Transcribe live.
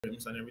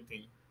wireframes and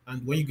everything.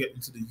 And when you get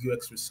into the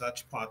UX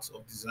research part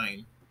of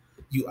design,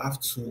 you have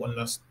to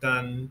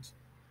understand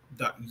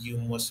that you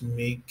must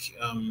make,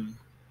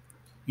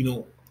 you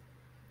know,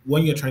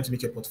 when you're trying to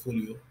make a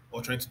portfolio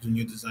or trying to do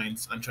new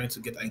designs and trying to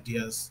get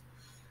ideas,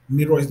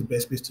 Miro is the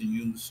best place to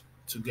use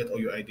to get all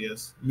your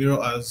ideas.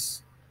 Miro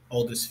has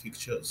all these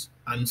features.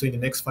 And so in the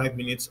next 5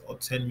 minutes or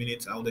 10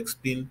 minutes, I'll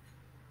explain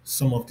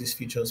some of these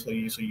features for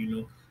you. So,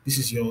 this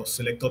is your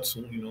selector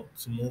tool,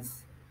 to move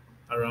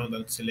around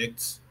and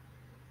select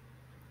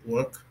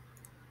work.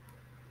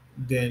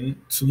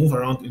 Then to move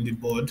around in the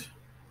board,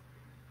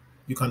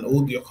 you can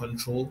hold your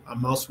control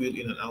and mouse wheel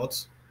in and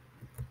out.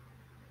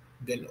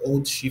 Then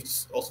hold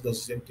shift also does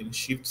the same thing.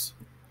 Shift,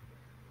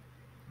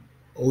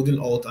 holding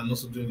alt and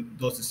also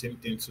does the same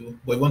thing too.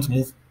 But if you want to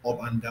move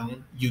up and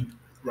down, you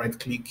right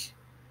click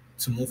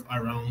to move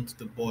around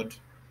the board.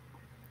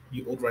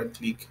 You hold right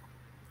click.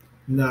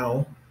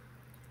 Now,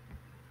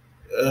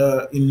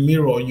 in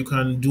Miro, you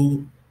can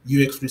do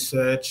UX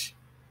research,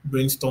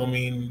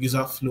 brainstorming,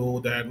 user flow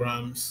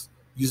diagrams,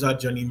 user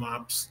journey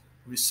maps,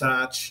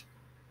 research,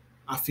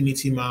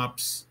 affinity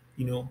maps,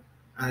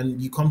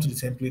 and you come to the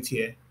template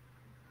here.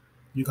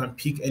 You can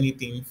pick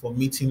anything for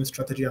meeting,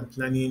 strategy, and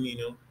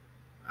planning,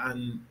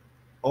 and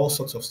all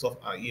sorts of stuff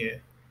are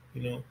here.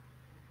 You know,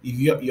 if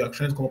you are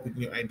trying to come up with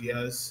new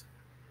ideas,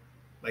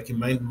 like a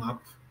mind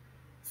map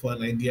for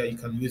an idea, you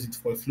can use it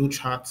for a flow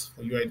chart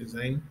for UI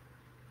design.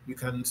 You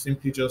can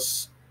simply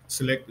just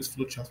select this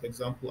flow chart, for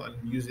example, and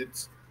use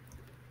it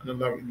and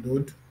allow it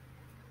load.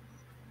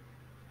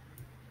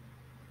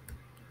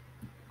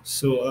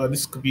 So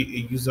this could be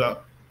a user.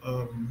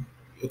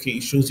 Okay,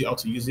 it shows you how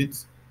to use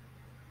it.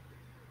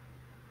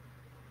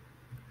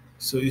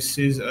 So it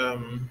says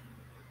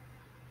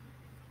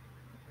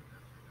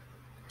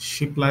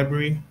shape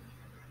library.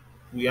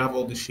 We have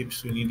all the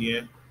shapes we need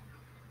here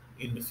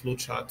in the flow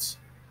chart.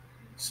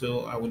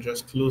 So I will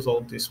just close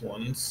all these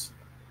ones.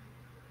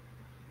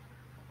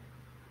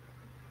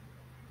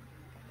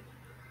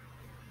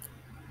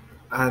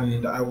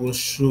 And I will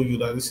show you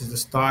that this is the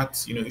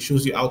start. It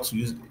shows you how to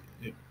use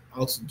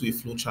how to do a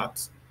flow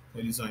chart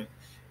for design.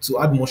 To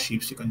add more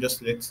shapes, you can just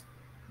select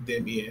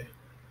them here,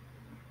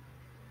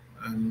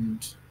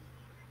 and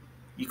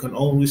you can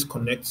always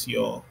connect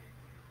your,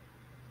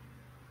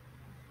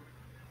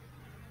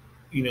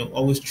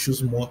 always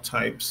choose more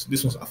types.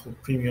 This one's are for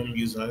premium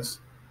users,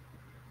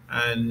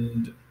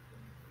 and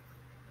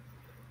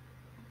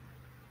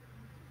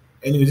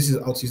anyway, this is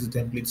how to use the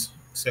templates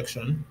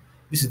section.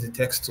 This is the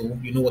text tool.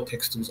 You know what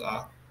text tools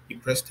are. You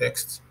press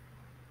text,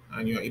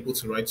 and you're able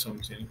to write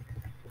something.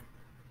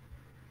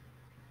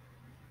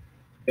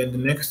 Then the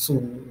next tool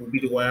will be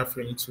the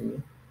wireframe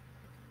tool.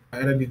 I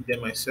added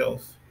them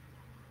myself.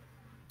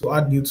 To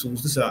add new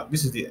tools,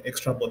 this is the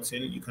extra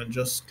button. You can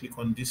just click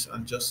on this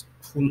and just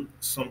pull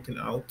something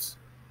out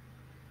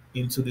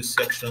into this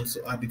section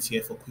to add it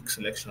here for quick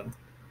selection.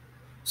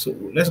 So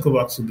let's go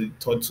back to the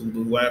third tool, the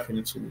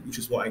wireframe tool, which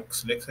is what I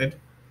selected.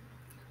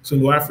 So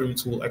in the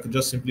wireframe tool, I could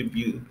just simply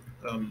build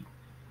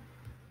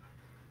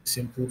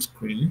simple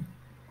screen.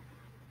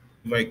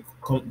 If I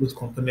come with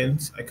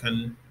components, I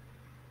can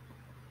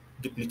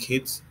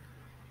duplicate.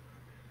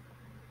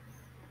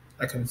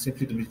 I can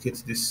simply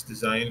duplicate this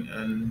design,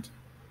 and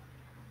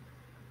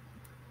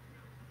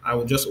I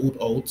will just hold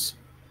Alt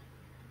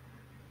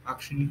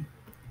actually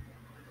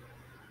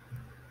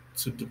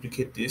to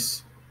duplicate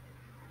this,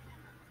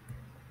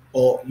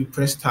 or you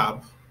press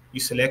Tab. You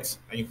select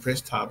and you press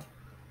Tab.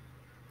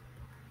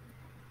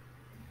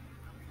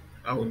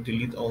 I will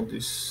delete all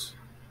this.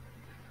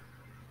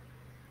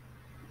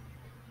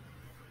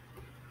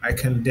 I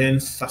can then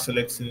start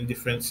selecting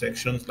different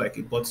sections like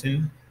a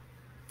button.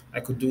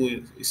 I could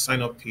do a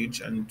sign up page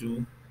and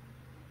do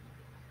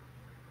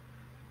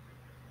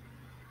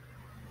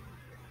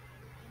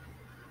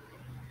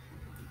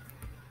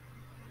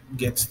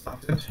get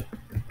started.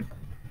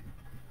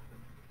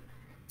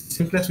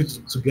 Simplest way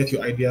to get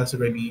your ideas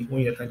ready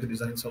when you're trying to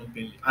design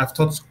something. I've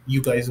taught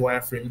you guys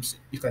wireframes.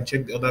 You can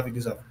check the other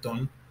videos I've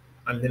done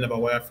and learn about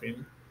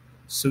wireframe.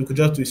 So we could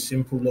just do a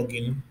simple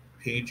login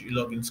page, a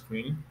login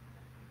screen.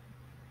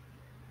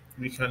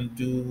 We can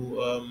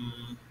do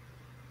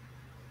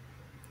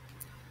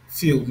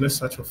field. Let's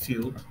search for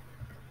field.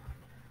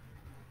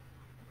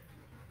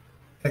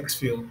 Text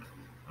field.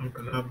 I'm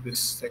gonna have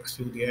this text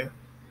field here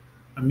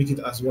and make it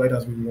as wide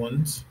as we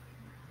want.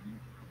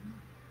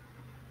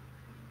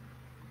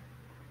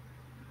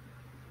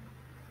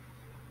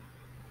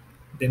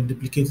 Then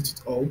duplicate it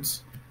with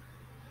Alt.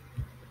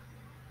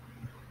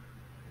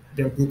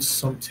 Then put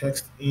some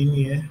text in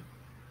here.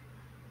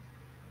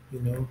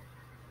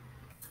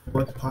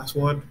 What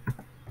password.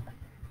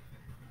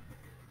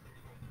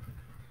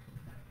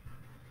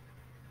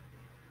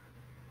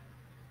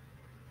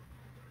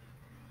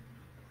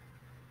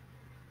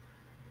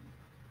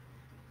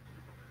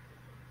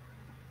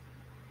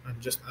 And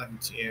just add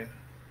it here.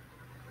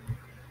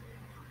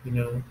 You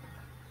know,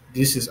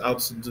 this is how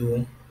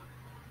to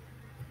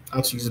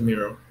use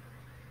Miro.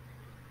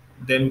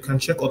 Then we can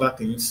check other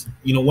things.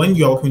 When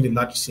you're working with a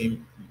large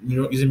team,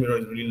 using Miro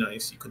is really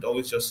nice. You could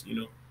always just,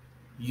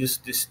 use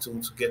this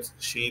tool to get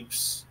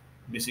shapes,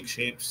 basic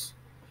shapes.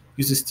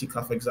 Use a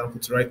sticker, for example,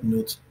 to write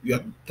notes. You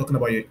are talking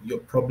about your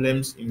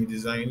problems in your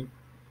design.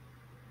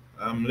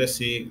 Let's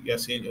say you're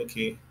saying,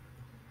 okay,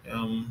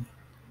 um,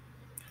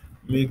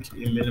 make a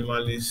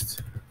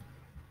minimalist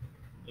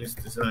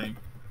list design.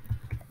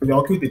 If you're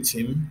working with a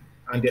team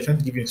and they're trying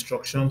to give you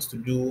instructions to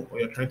do, or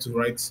you're trying to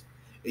write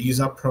a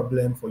user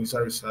problem for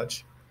user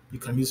research, you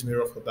can use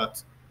Miro for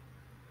that.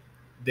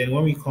 Then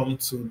when we come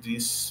to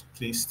this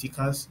place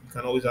stickers, you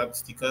can always add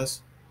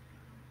stickers.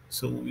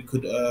 So we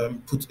could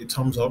put a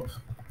thumbs up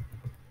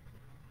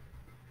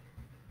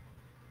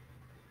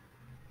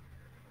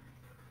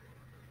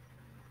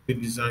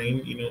with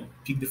design,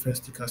 pick different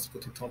stickers to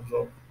put a thumbs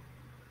up.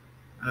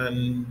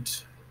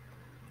 And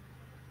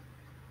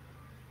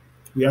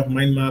we have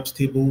mind maps,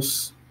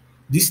 tables.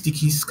 This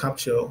sticky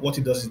capture, what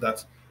it does is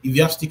that if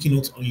you have sticky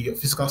notes on your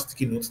physical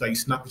sticky notes that you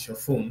snap with your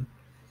phone,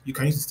 you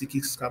can use the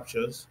sticky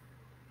captures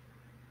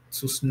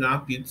to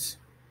snap it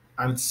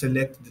and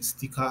select the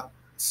sticker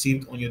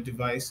saved on your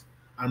device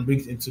and bring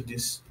it into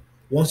this.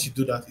 Once you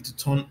do that, it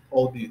will turn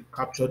all the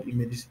captured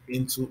images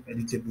into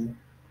editable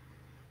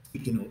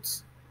sticky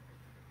notes.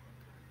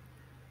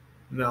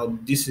 Now,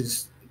 this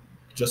is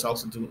just how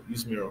to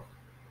use Miro.